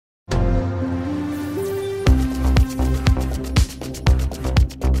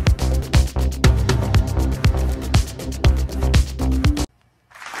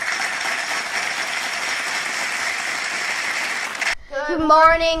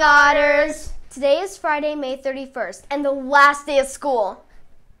morning, Otters! Today is Friday, May 31st, and the last day of school.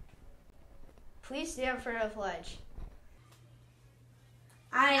 Please stand for the pledge.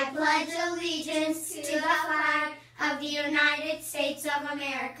 I pledge allegiance to the flag of the United States of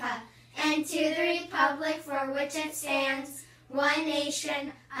America and to the republic for which it stands, one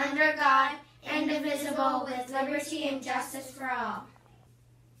nation, under God, indivisible, with liberty and justice for all.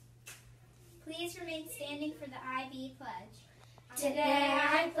 Please remain standing for the IB pledge. Today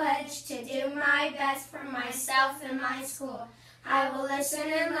I pledge to do my best for myself and my school. I will listen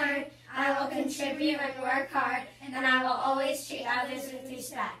and learn, I will contribute and work hard, and I will always treat others with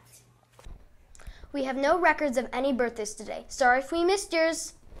respect. We have no records of any birthdays today. Sorry if we missed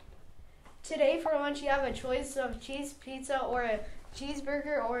yours. Today for lunch you have a choice of cheese pizza or a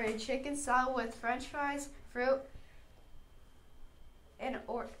cheeseburger or a chicken salad with french fries, fruit, and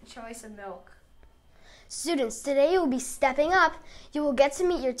or choice of milk. Students, today you will be stepping up. You will get to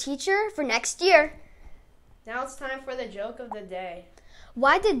meet your teacher for next year. Now it's time for the joke of the day.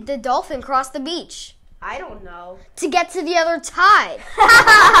 Why did the dolphin cross the beach? I don't know. To get to the other tide.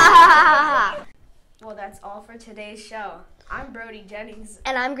 Well, that's all for today's show. I'm Brody Jennings.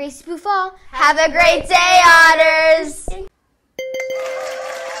 And I'm Gracie Buffal. Have a great day, Otters!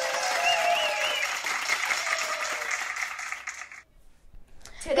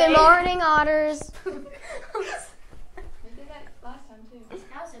 Good morning, Otters. We did that last time too.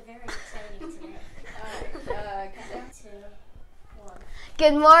 That was a very exciting today. Alright, count down. 2, 1.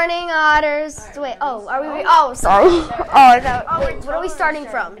 Good morning, Otters. All right, Wait, now are we? Oh, sorry. Wait, what are we starting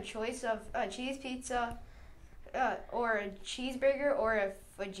from? A choice of a cheese pizza, or a cheeseburger, or a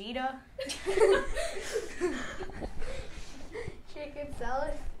fajita. Chicken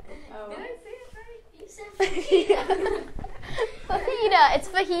salad. Oh. Did I say it right? You said fajita. Fajita. It's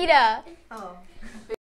fajita. Oh.